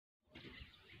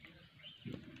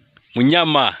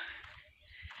Mnyama.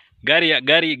 Gari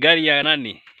ya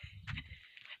nani?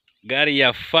 Gari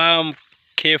ya farm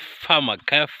farmer.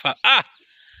 Ah!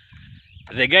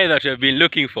 The guy that you have been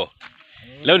looking for.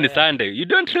 Yeah. Leo ni Sunday. You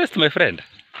don't trust my friend?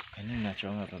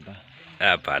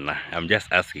 Hapana, I'm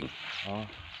just asking. Oh.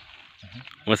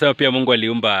 Unasema pia Mungu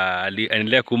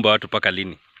anaendelea kuumba watu paka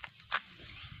lini?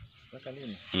 Paka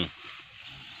lini?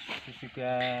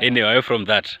 Anyway, away from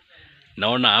that.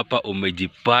 Naona hapa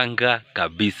umejipanga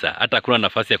kabisa. Hata kuna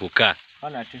nafasi ya kukaa.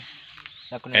 Ona tu.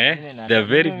 The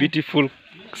very beautiful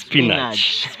spinach.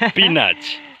 Spinach.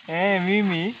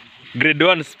 Mimi. Grade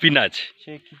 1 spinach.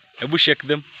 Shake. Hebu shake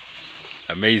them.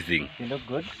 Amazing. They look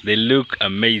good. They look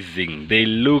amazing. They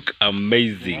look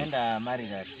amazing. Tunaenda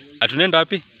Maryland. Tunaenda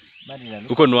wapi?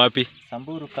 Maryland. Uko ni wapi?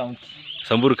 Samburu County.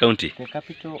 Samburu County. The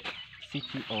capital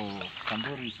city of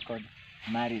Samburu is called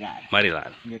Maryland.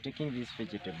 Maryland. We are taking these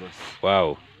vegetables.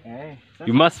 Wow.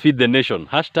 You must feed the nation.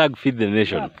 Hashtag feed the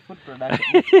nation. Yeah, food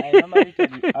production. I normally tell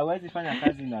you, hawezi fanya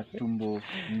kazi na tumbo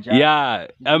njaa. Yeah,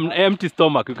 empty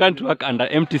stomach. You can't work under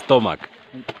empty stomach.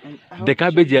 The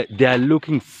cabbage, they are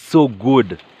looking so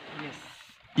good. Yes.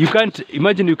 You can't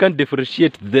imagine. You can't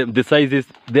differentiate the sizes.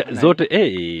 The zote.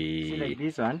 Hey. See, like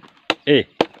this one. Hey.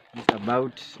 It's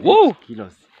about 8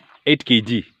 kilos. 8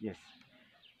 kg. Yes.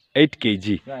 8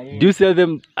 kg. Yeah. Do you sell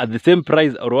them at the same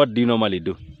price, or what do you normally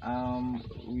do?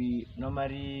 We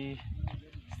normally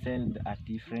sell at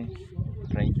different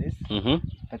prices.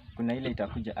 But kuna ile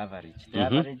itakuja average. The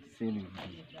average sale will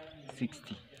be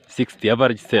 60. 60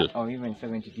 average sale. Or even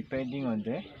 70, depending on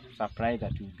the supply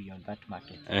that will be on that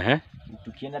market.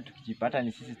 Tukienda tukijipata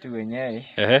ni sisi tu wenyewe.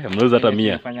 Mnauza hata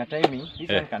 100. Fanya timing, this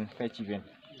one can fetch even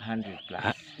 100 plus.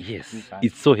 Yes,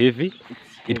 it's so heavy.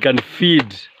 It can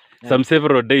feed some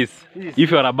several days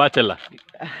if you are a bachelor.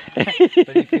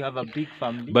 But if you have a big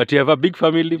family. But you have a big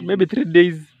family, maybe 3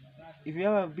 days. If you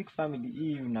have a big family,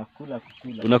 hii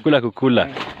unakula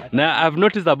kukula. Now I've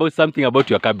noticed about something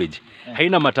about your cabbage.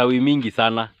 Haina matawi mingi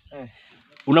sana.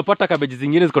 Unapata cabbage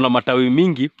zingine ziko na matawi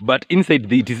mingi, but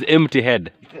inside it is empty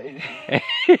head.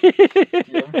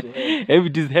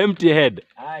 It is empty head.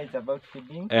 It's about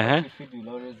feeding. What you feed will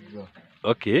always grow.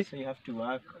 Okay. So you have to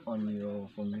work on your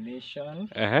formulation.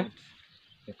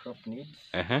 The crop needs.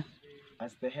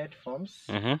 As the head forms,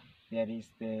 there is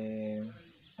the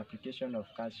application of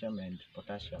calcium and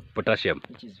potassium.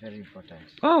 Which is very important.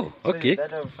 Oh, okay. So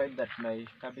that I find that my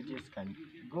cabbages can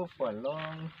go for a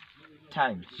long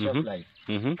time, shelf life,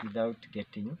 without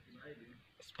getting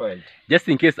spoiled. Just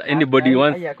in case anybody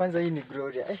wants. Kwanza hii ni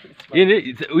Gloria.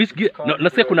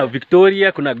 Nasikia kuna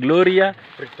Victoria, kuna Gloria.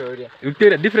 Victoria.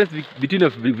 Difference between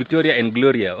Victoria and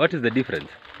Gloria. What is the difference?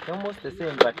 Almost the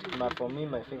same, but for me,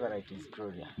 my favorite is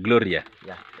Gloria. Gloria.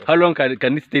 Yeah. How long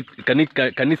can it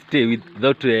stay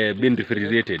without being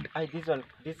refrigerated?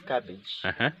 This cabbage.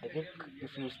 I think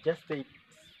if you just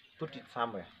put it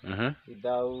somewhere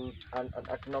without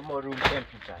at normal room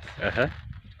temperatures,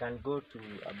 it can go to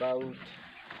about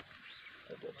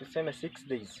to say 6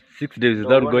 days. 6 days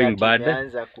without going bad,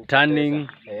 turning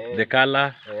the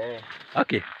color.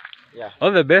 Okay. Yeah.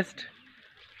 All the best.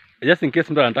 Just in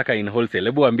case mtu anataka in wholesale,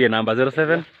 hebu waambie namba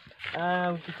 07.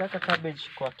 Ukitaka cabbage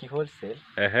kwa wholesale,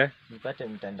 nipate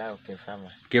mtandao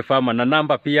Kefama na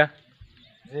namba pia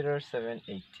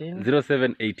 0718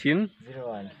 015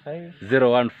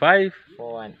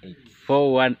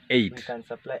 418. We can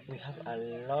supply. We have a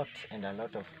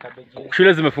lot of cabbages.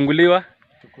 Shule zimefunguliwa.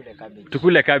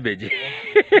 Tukule cabbage.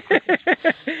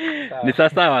 Ni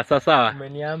sawa.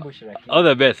 Umeniambush lakini. All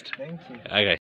the best. Thank you. Okay.